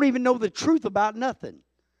and don't even know the truth about nothing.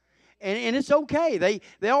 And it's okay.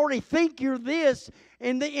 They already think you're this.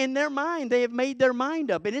 In their mind, they have made their mind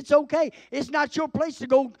up. And it's okay. It's not your place to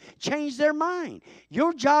go change their mind.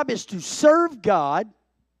 Your job is to serve God,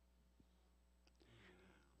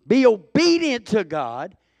 be obedient to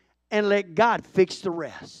God, and let God fix the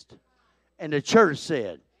rest. And the church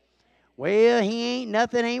said, well, he ain't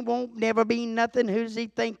nothing, won't never be nothing. Who does he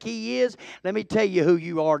think he is? Let me tell you who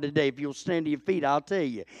you are today. If you'll stand to your feet, I'll tell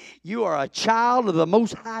you. You are a child of the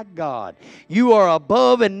Most High God. You are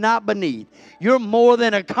above and not beneath. You're more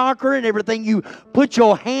than a conqueror, and everything you put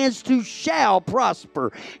your hands to shall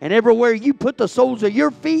prosper. And everywhere you put the soles of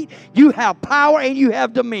your feet, you have power and you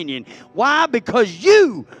have dominion. Why? Because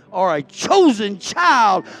you are a chosen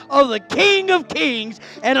child of the King of Kings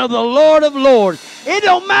and of the Lord of Lords. It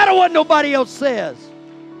don't matter what nobody else says.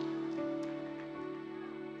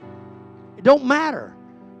 It don't matter.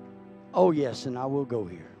 Oh, yes, and I will go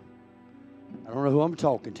here. I don't know who I'm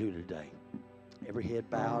talking to today. Every head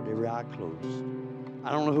bowed, every eye closed.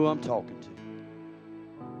 I don't know who I'm talking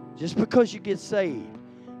to. Just because you get saved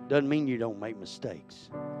doesn't mean you don't make mistakes.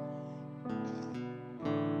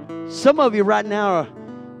 Some of you right now are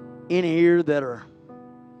in here that are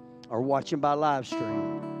watching by live stream.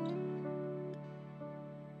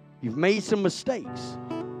 You've made some mistakes.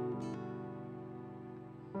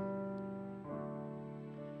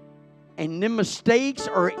 And them mistakes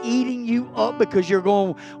are eating you up because you're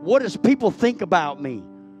going, what does people think about me?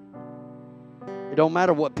 It don't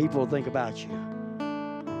matter what people think about you.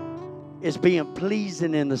 It's being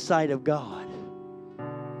pleasing in the sight of God.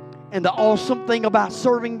 And the awesome thing about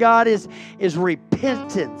serving God is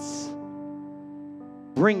repentance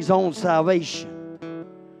brings on salvation.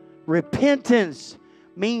 Repentance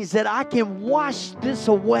means that I can wash this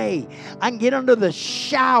away. I can get under the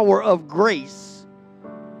shower of grace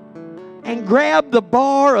and grab the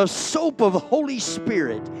bar of soap of the Holy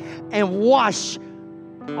Spirit and wash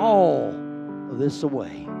all of this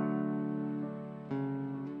away.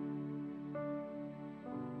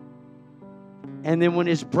 And then when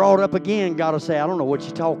it's brought up again, God will say, I don't know what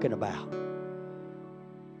you're talking about.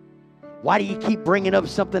 Why do you keep bringing up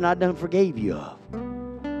something I done forgave you of?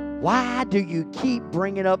 Why do you keep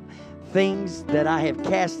bringing up things that I have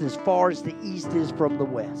cast as far as the east is from the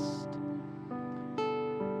west?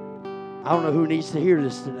 I don't know who needs to hear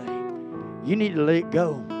this today. You need to let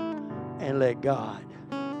go and let God.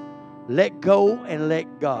 Let go and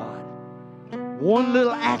let God. One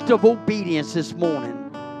little act of obedience this morning.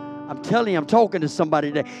 I'm telling you, I'm talking to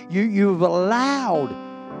somebody today. You've allowed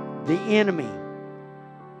the enemy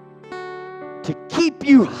to keep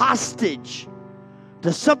you hostage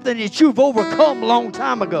to something that you've overcome a long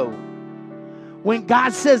time ago. When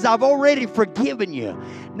God says, I've already forgiven you.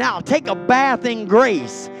 Now take a bath in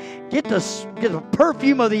grace. Get the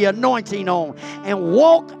perfume of the anointing on and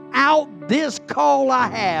walk out this call I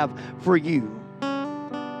have for you.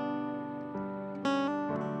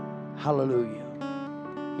 Hallelujah.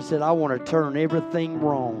 He said, I want to turn everything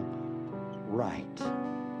wrong right.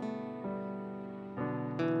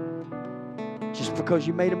 Just because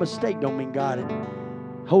you made a mistake don't mean God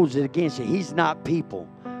holds it against you. He's not people.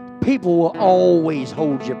 People will always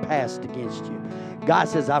hold your past against you. God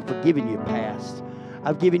says, I've forgiven your past.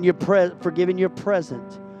 I've forgiven your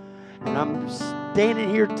present. And I'm standing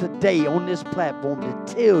here today on this platform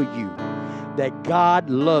to tell you that God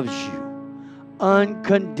loves you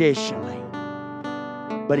unconditionally.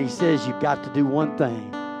 But He says you've got to do one thing.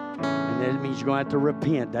 And that means you're going to have to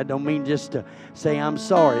repent. That don't mean just to say, I'm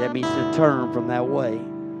sorry. That means to turn from that way.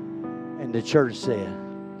 And the church said.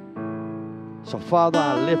 So, Father,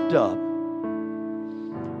 I lift up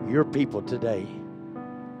your people today.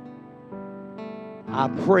 I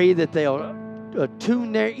pray that they'll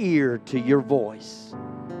attune their ear to your voice.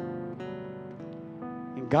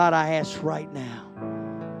 And God, I ask right now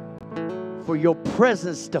for your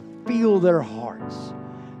presence to fill their hearts,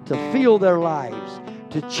 to fill their lives,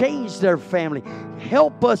 to change their family.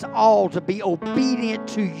 Help us all to be obedient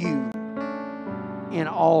to you in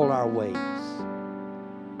all our ways.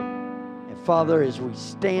 And Father, as we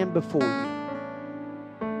stand before you,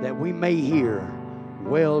 that we may hear,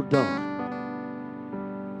 well done,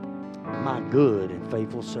 my good and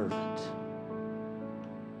faithful servant.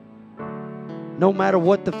 No matter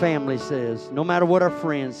what the family says, no matter what our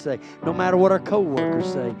friends say, no matter what our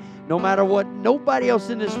co-workers say, no matter what nobody else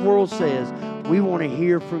in this world says, we want to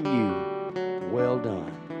hear from you, well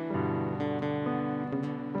done.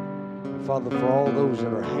 Father, for all those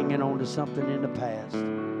that are hanging on to something in the past,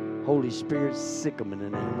 Holy Spirit, sick them in the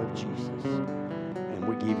name of Jesus. And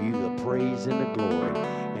we give you the praise and the glory.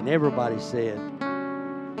 And everybody said,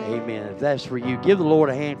 amen. If that's for you, give the Lord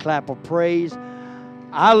a hand clap of praise.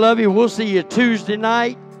 I love you. We'll see you Tuesday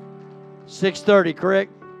night, 6:30,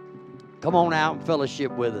 correct? Come on out and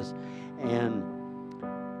fellowship with us. And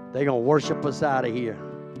they're going to worship us out of here.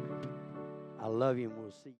 I love you, and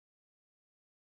we'll see you.